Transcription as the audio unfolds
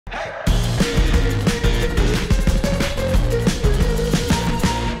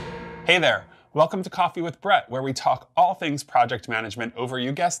Hey there, welcome to Coffee with Brett, where we talk all things project management over,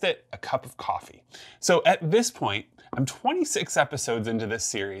 you guessed it, a cup of coffee. So at this point, I'm 26 episodes into this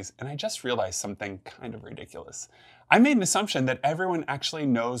series, and I just realized something kind of ridiculous. I made an assumption that everyone actually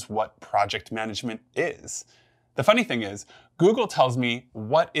knows what project management is. The funny thing is, Google tells me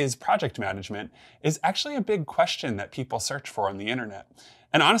what is project management is actually a big question that people search for on the internet.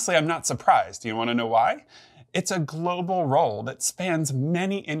 And honestly, I'm not surprised. Do you want to know why? It's a global role that spans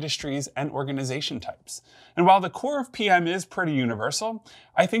many industries and organization types. And while the core of PM is pretty universal,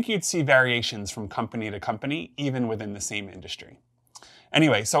 I think you'd see variations from company to company, even within the same industry.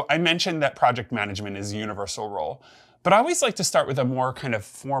 Anyway, so I mentioned that project management is a universal role, but I always like to start with a more kind of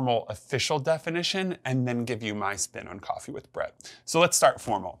formal, official definition and then give you my spin on Coffee with Brett. So let's start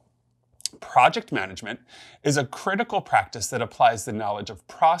formal. Project management is a critical practice that applies the knowledge of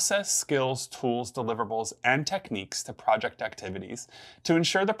process, skills, tools, deliverables, and techniques to project activities to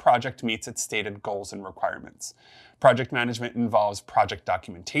ensure the project meets its stated goals and requirements. Project management involves project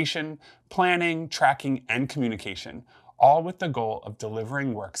documentation, planning, tracking, and communication, all with the goal of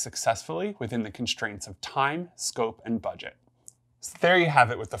delivering work successfully within the constraints of time, scope, and budget. So there you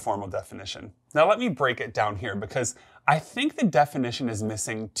have it with the formal definition. Now let me break it down here because I think the definition is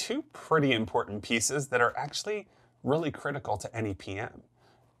missing two pretty important pieces that are actually really critical to any PM: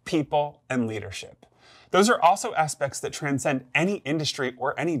 people and leadership. Those are also aspects that transcend any industry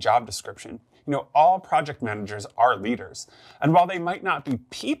or any job description. You know, all project managers are leaders. And while they might not be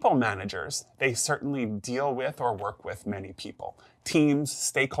people managers, they certainly deal with or work with many people. Teams,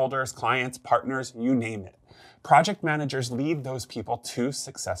 stakeholders, clients, partners, you name it. Project managers lead those people to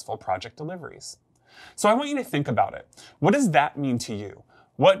successful project deliveries. So I want you to think about it. What does that mean to you?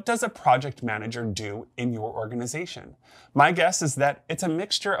 What does a project manager do in your organization? My guess is that it's a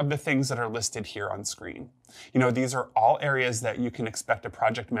mixture of the things that are listed here on screen. You know, these are all areas that you can expect a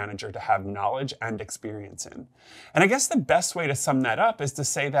project manager to have knowledge and experience in. And I guess the best way to sum that up is to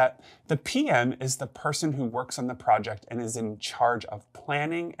say that the PM is the person who works on the project and is in charge of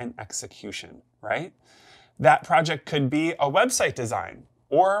planning and execution, right? That project could be a website design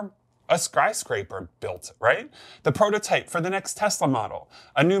or a skyscraper built, right? The prototype for the next Tesla model,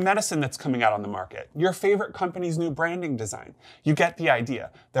 a new medicine that's coming out on the market, your favorite company's new branding design. You get the idea.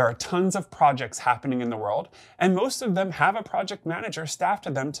 There are tons of projects happening in the world, and most of them have a project manager staffed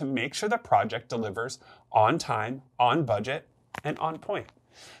to them to make sure the project delivers on time, on budget, and on point.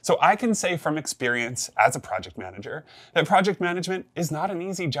 So I can say from experience as a project manager that project management is not an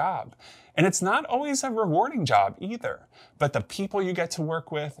easy job. And it's not always a rewarding job either. But the people you get to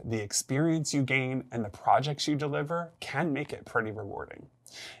work with, the experience you gain, and the projects you deliver can make it pretty rewarding.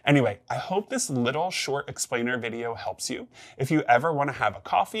 Anyway, I hope this little short explainer video helps you. If you ever want to have a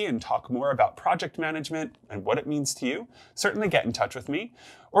coffee and talk more about project management and what it means to you, certainly get in touch with me.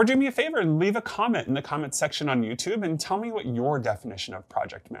 Or do me a favor and leave a comment in the comments section on YouTube and tell me what your definition of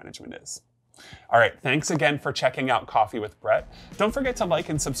project management is. All right, thanks again for checking out Coffee with Brett. Don't forget to like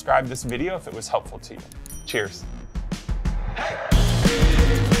and subscribe this video if it was helpful to you. Cheers.